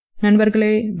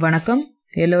நண்பர்களே வணக்கம்.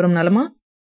 எல்லோரும் நலமா?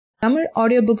 தமிழ்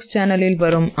ஆடியோ புக்ஸ் சேனலில்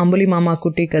வரும் அம்புலி மாமா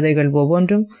குட்டி கதைகள்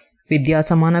ஒவ்வொன்றும்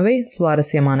வித்தியாசமானவை,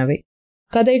 சுவாரஸ்யமானவை.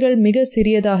 கதைகள் மிக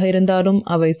சிறியதாக இருந்தாலும்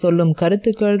அவை சொல்லும்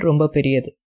கருத்துக்கள் ரொம்ப பெரியது,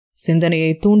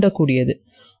 சிந்தனையை தூண்டக்கூடியது.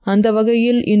 அந்த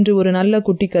வகையில் இன்று ஒரு நல்ல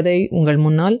குட்டி கதை உங்கள்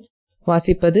முன்னால்.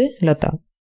 வாசிப்பது லதா.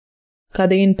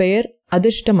 கதையின் பெயர்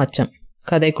அதிர்ஷ்ட மச்சம்.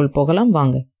 கதைக்குள் போகலாம்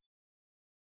வாங்க.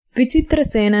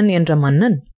 விசித்திரசேனன் என்ற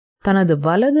மன்னன் தனது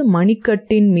வலது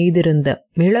மணிக்கட்டின் மீதிருந்த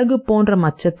மிளகு போன்ற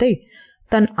மச்சத்தை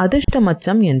தன் அதிர்ஷ்ட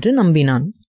மச்சம் என்று நம்பினான்.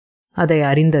 அதை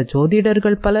அறிந்த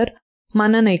ஜோதிடர்கள் பலர்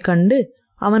மன்னனை கண்டு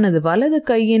அவனது வலது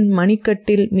கையின்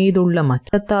மணிக்கட்டில் மீதுள்ள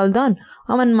மச்சத்தால் தான்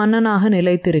அவன் மன்னனாக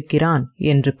நிலைத்திருக்கிறான்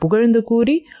என்று புகழ்ந்து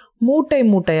கூறி மூட்டை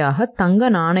மூட்டையாக தங்க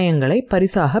நாணயங்களை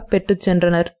பரிசாக பெற்றுச்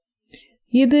சென்றனர்.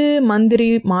 இது மந்திரி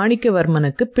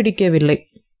மாணிக்கவர்மனுக்கு பிடிக்கவில்லை.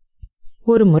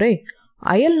 ஒருமுறை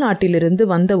அயல் நாட்டிலிருந்து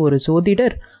வந்த ஒரு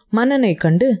ஜோதிடர் மன்னனை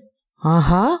கண்டு,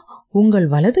 ஆஹா, உங்கள்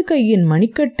வலது கையின்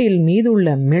மணிக்கட்டில்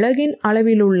மீதுள்ள மிளகின்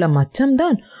அளவிலுள்ள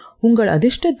மச்சம்தான் உங்கள்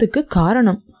அதிர்ஷ்டத்துக்கு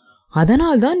காரணம்.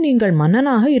 அதனால்தான் நீங்கள்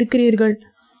மன்னனாக இருக்கிறீர்கள்.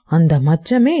 அந்த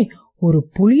மச்சமே ஒரு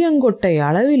புளியங்கொட்டை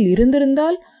அளவில்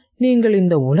இருந்திருந்தால் நீங்கள்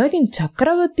இந்த உலகின்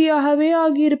சக்கரவர்த்தியாகவே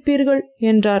ஆகியிருப்பீர்கள்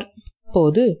என்றார்.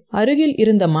 அப்போது அருகில்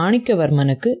இருந்த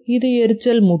மாணிக்கவர்மனுக்கு இது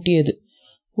எரிச்சல் மூட்டியது.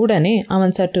 உடனே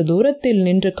அவன் சற்று தூரத்தில்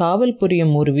நின்று காவல்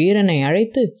புரியும் ஒரு வீரனை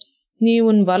அழைத்து, நீ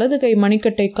உன் வலது கை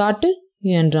மணிக்கட்டை காட்டு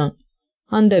என்றான்.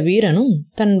 அந்த வீரனும்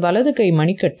தன் வலது கை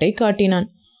மணிக்கட்டை காட்டினான்.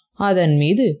 அதன்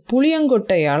மீது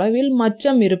புளியங்கொட்டை அளவில்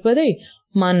மச்சம் இருப்பதை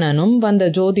மன்னனும் வந்த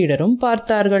ஜோதிடரும்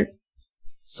பார்த்தார்கள்.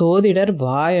 ஜோதிடர்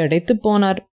வாயடைத்து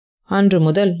போனார். அன்று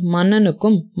முதல்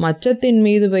மன்னனுக்கும் மச்சத்தின்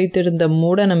மீது வைத்திருந்த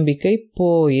மூட நம்பிக்கை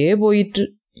போயிற்று.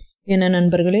 என்ன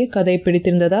நண்பர்களே, கதை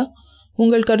பிடித்திருந்ததா?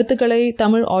 உங்கள் கருத்துக்களை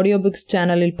தமிழ் ஆடியோ புக்ஸ்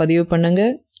சேனலில் பதிவு பண்ணுங்க,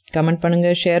 கமெண்ட் பண்ணுங்க,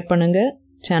 ஷேர் பண்ணுங்க,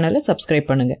 சேனலை சப்ஸ்கிரைப்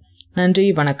பண்ணுங்க. நன்றி,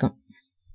 வணக்கம்.